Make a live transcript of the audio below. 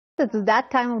It's that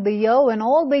time of the year when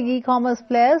all big e-commerce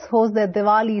players host their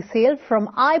Diwali sale. From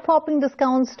eye-popping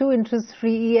discounts to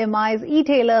interest-free EMIs,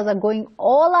 e-tailers are going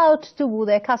all out to woo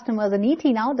their customers. And ET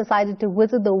now decided to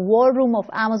visit the war room of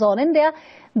Amazon India,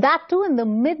 that too in the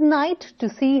midnight, to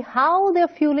see how they're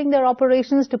fueling their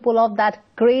operations to pull off that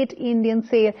great Indian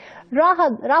sale.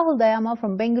 Rahul Dayama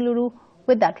from Bengaluru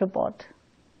with that report.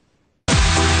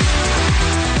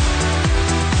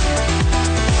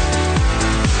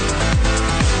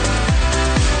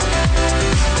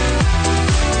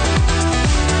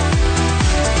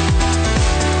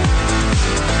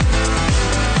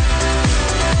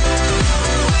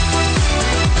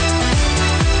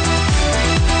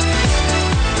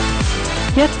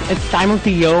 Yes, it's time of the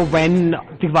year when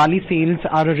Diwali sales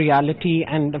are a reality,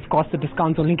 and of course the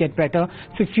discounts only get better.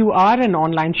 So if you are an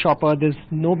online shopper, there's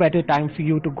no better time for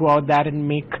you to go out there and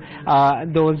make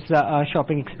those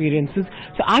shopping experiences.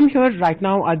 So I'm here right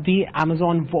now at the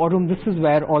Amazon War Room. This is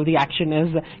where all the action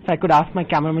is. If I could ask my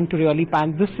cameraman to really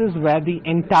pan, this is where the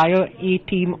entire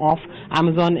A-team of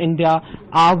Amazon India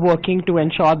are working to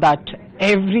ensure that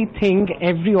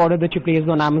every order that you place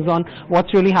on Amazon,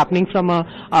 what's really happening from a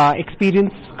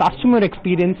customer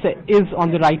experience is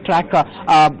on the right track.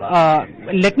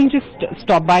 Let me just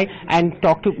stop by and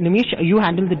talk to Nimish. You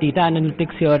handle the data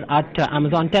analytics here at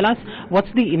Amazon. Tell us, what's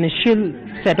the initial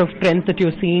set of trends that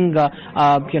you're seeing?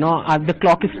 The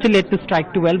clock is still yet to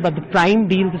strike 12, but the Prime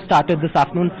deal started this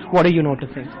afternoon. What are you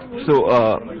noticing? So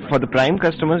for the Prime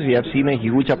customers, we have seen a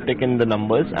huge uptick in the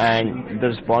numbers, and the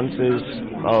response is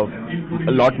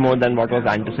a lot more than what was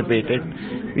anticipated.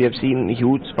 We have seen a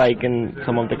huge spike in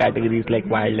some of the categories like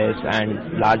wireless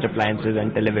and large appliances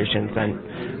and televisions,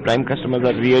 and Prime customers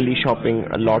are really shopping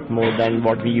a lot more than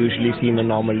what we usually see in a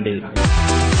normal day.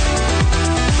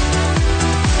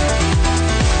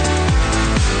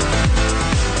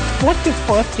 What's your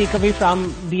first takeaway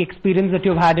from the experience that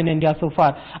you've had in India so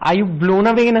far? Are you blown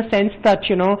away in a sense that,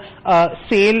 sale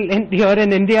here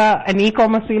in India, an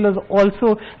e-commerce sale is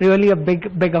also really a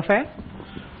big affair?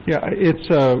 Yeah, it's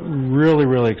a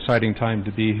really exciting time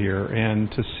to be here,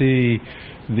 and to see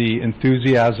the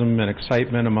enthusiasm and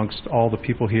excitement amongst all the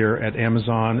people here at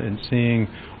Amazon, and seeing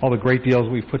all the great deals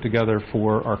we've put together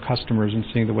for our customers, and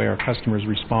seeing the way our customers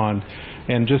respond,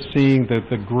 and just seeing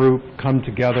the group come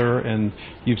together. And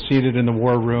you've seen it in the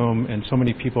war room, and so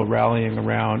many people rallying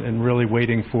around and really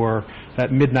waiting for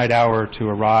that midnight hour to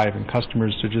arrive and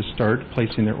customers to just start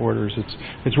placing their orders.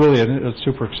 It's really a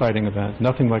super exciting event,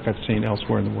 nothing like I've seen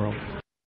elsewhere in the world.